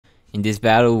In this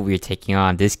battle, we're taking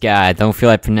on this guy. I don't feel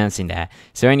like pronouncing that.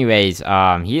 So, anyways,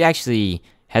 he actually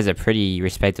has a pretty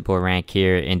respectable rank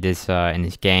here in this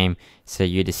game. So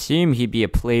you'd assume he'd be a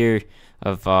player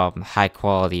of high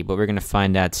quality, but we're gonna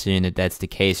find out soon if that's the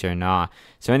case or not.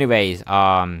 So, anyways,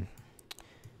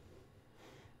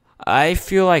 I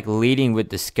feel like leading with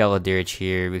the Skeledirge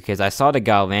here because I saw the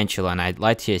Galvantula, and I'd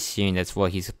like to assume that's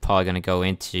what he's probably gonna go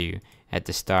into at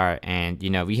the start. And you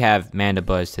know, we have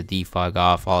Mandibuzz to defog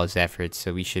off all his efforts,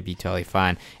 so we should be totally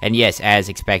fine. And yes, as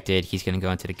expected, he's gonna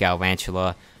go into the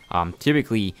Galvantula.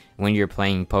 Typically, when you're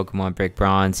playing Pokemon Brick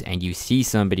Bronze and you see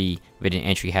somebody with an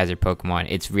entry hazard Pokemon,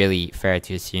 it's really fair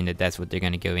to assume that that's what they're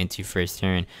gonna go into first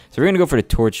turn. So we're gonna go for the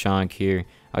Torchonk here.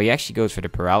 Oh, he actually goes for the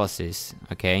Paralysis.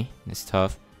 Okay, that's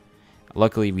tough.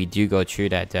 Luckily, we do go through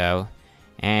that though,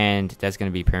 and that's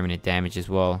gonna be permanent damage as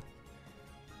well.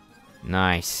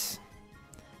 Nice.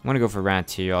 I'm gonna go for round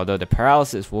 2, although the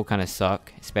Paralysis will kind of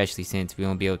suck, especially since we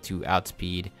won't be able to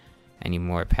outspeed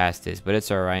anymore past this, but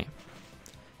it's alright.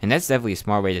 And that's definitely a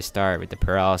smart way to start with the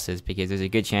Paralysis, because there's a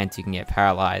good chance you can get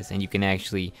paralyzed and you can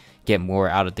actually get more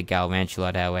out of the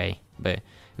Galvantula that way. But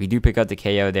we do pick up the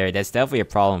KO there. That's definitely a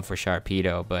problem for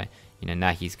Sharpedo, but you know,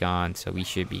 now he's gone, so we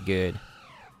should be good.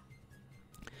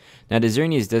 Now the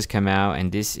Xerneas does come out,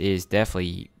 and this is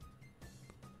definitely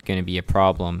gonna be a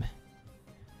problem.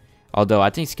 Although I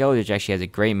think Skeledirge actually has a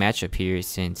great matchup here,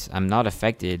 since I'm not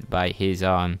affected by his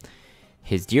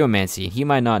Geomancy. He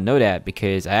might not know that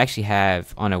because I actually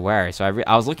have Unaware. So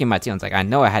I was looking at my team, I was like, I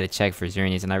know I had a check for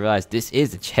Xerneas, and I realized this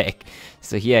is a check.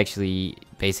 So he actually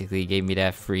basically gave me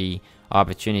that free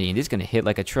opportunity, and this is gonna hit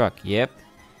like a truck. Yep,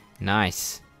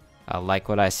 nice. I like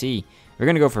what I see. We're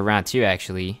gonna go for round 2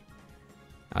 actually.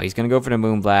 Oh, he's gonna go for the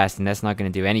Moonblast, and that's not gonna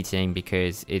do anything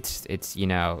because it's you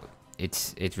know,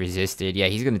 it's resisted. Yeah,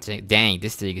 he's gonna take. Dang,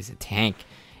 this thing is a tank.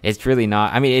 It's really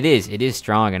not. I mean, it is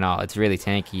strong and all. It's really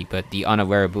tanky, but the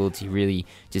Unaware ability really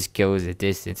just goes the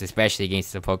distance, especially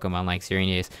against a Pokemon like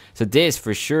Xerneas. So this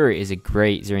for sure is a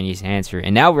great Xerneas answer,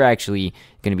 and now we're actually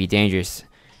gonna be dangerous.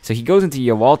 So he goes into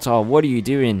your Waltall. What are you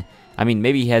doing? I mean,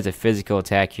 maybe he has a physical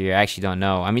attack here. I actually don't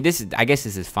know. I mean, I guess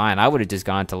this is fine. I would have just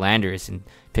gone to Landorus and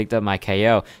picked up my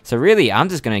KO. So really, I'm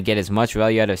just gonna get as much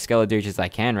value out of Skeledirge as I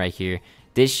can right here.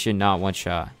 This should not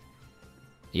one-shot.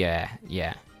 Yeah.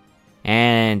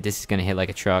 And this is gonna hit like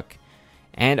a truck.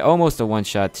 And almost a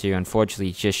one-shot too.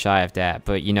 Unfortunately, just shy of that.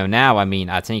 But you know, now, I mean,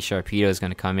 I think Sharpedo is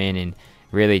gonna come in and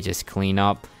really just clean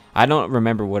up. I don't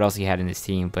remember what else he had in his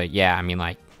team, but yeah, I mean,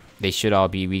 like, they should all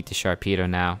be weak to Sharpedo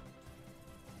now.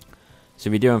 So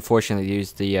we do unfortunately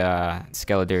use the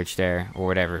Skeledirge there or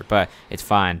whatever, but it's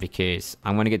fine because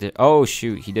I'm gonna get the. Oh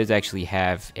shoot, he does actually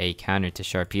have a counter to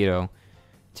Sharpedo.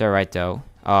 It's alright though.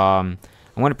 I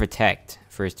want to protect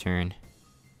first turn.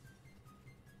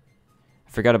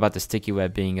 I forgot about the sticky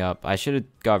web being up. I should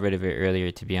have got rid of it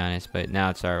earlier, to be honest, but now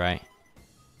it's alright.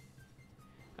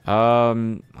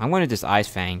 I'm gonna just Ice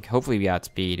Fang. Hopefully we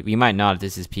outspeed. We might not if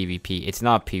this is PvP. It's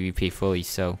not PvP fully,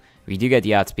 so we do get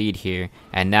the outspeed here,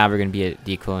 and now we're gonna be at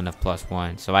the equivalent of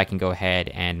 +1. So I can go ahead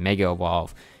and Mega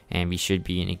Evolve, and we should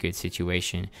be in a good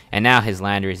situation. And now his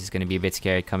Landorus is gonna be a bit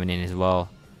scary coming in as well.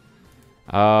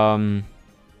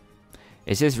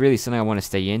 Is this really something I want to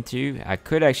stay into? I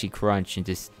could actually crunch and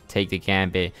just take the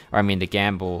Gambit, or I mean the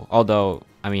Gamble. Although,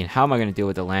 I mean, how am I gonna deal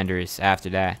with the Landorus after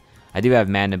that? I do have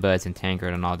Mandibuzz and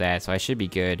Tankard and all that, so I should be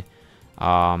good.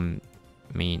 I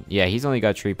mean, yeah, he's only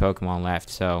got 3 Pokemon left,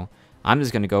 so I'm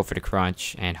just going to go for the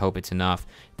crunch and hope it's enough.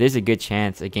 There's a good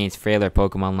chance against frailer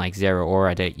Pokemon like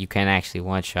Zeraora that you can actually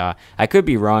one-shot. I could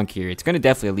be wrong here. It's going to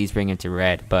definitely at least bring him to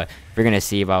red, but we're going to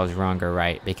see if I was wrong or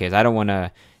right, because I don't want to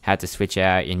have to switch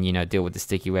out and, you know, deal with the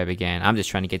sticky web again. I'm just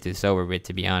trying to get this over with,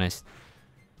 to be honest.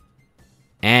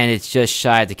 And it's just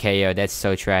shy of the KO. That's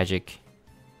so tragic.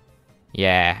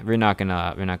 Yeah, we're not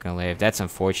gonna live. That's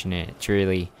unfortunate,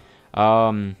 truly.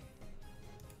 Garganico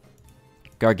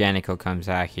comes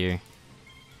out here.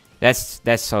 That's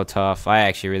so tough. I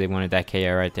actually really wanted that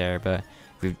KO right there, but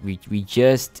we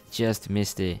just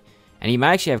missed it. And he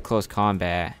might actually have close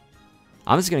combat.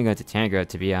 I'm just gonna go to Tangrowth,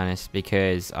 to be honest,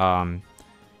 because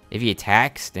if he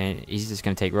attacks, then he's just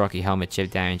gonna take Rocky Helmet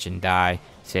chip damage and die.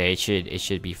 So it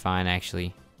should be fine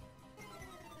actually.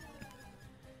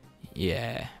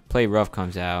 Yeah. Play Rough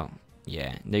comes out.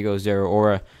 Yeah, there goes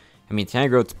Zeraora. I mean,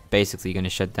 Tangrowth's basically going to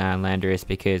shut down Landorus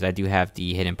because I do have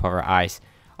the Hidden Power Ice.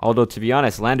 Although, to be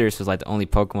honest, Landorus was like the only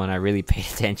Pokemon I really paid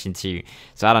attention to.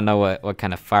 So I don't know what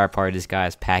kind of firepower this guy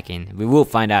is packing. We will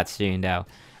find out soon, though.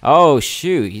 Oh,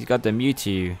 shoot. He's got the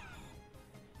Mewtwo.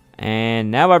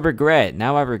 And now I regret.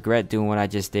 Now I regret doing what I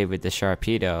just did with the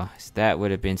Sharpedo. That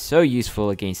would have been so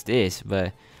useful against this.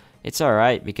 But It's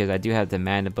alright because I do have the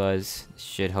Mana Buzz.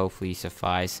 Should hopefully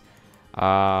suffice.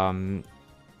 Yeah,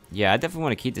 I definitely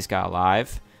want to keep this guy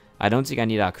alive. I don't think I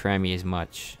need Alcremie as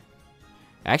much.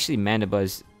 Actually, Mana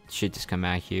Buzz should just come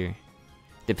out here.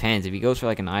 Depends. If he goes for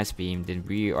like an Ice Beam, then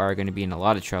we are going to be in a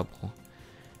lot of trouble.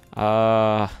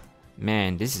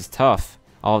 Man, this is tough.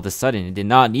 All of a sudden, it did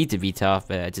not need to be tough,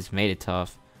 but I just made it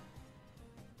tough.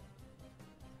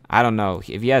 I don't know.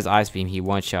 If he has Ice Beam, he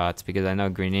one-shots, because I know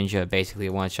Greninja basically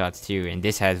one-shots too, and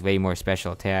this has way more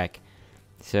special attack.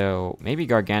 So, maybe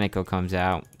Garganico comes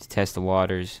out to test the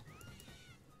waters.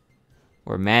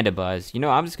 Or Mandibuzz. You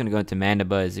know, I'm just going to go into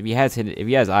Mandibuzz. If he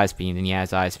has Ice Beam, then he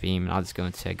has Ice Beam, and I'll just go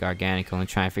into Garganico and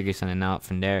try and figure something out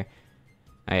from there.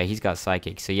 Oh yeah, he's got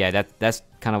Psychic. So yeah, that's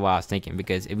kind of what I was thinking,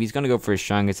 because if he's going to go for his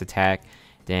strongest attack,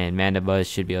 then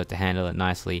Mandibuzz should be able to handle it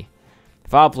nicely.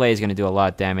 Foul Play is going to do a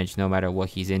lot of damage no matter what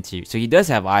he's into. So he does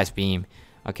have Ice Beam.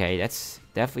 Okay, that's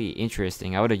definitely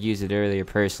interesting. I would have used it earlier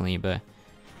personally, but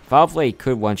Foul Play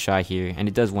could one-shot here, and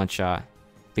it does one-shot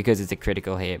because it's a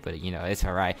critical hit, but you know, it's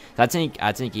alright. So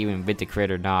I think even with the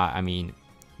crit or not, I mean,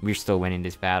 we're still winning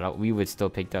this battle. We would still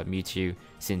pick up Mewtwo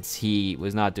since he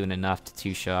was not doing enough to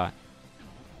two-shot.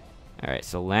 Alright,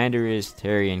 so Landorus,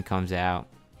 Tyrion comes out.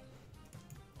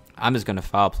 I'm just going to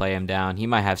Foul Play him down. He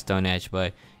might have Stone Edge,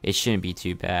 but it shouldn't be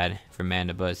too bad for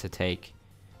Mandibuzz to take.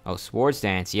 Oh, Swords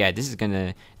Dance. Yeah,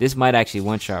 this might actually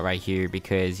one-shot right here,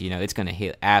 because, you know, it's going to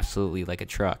hit absolutely like a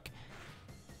truck.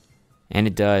 And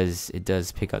it does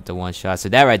pick up the one-shot. So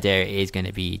that right there is going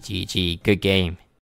to be GG. Good game.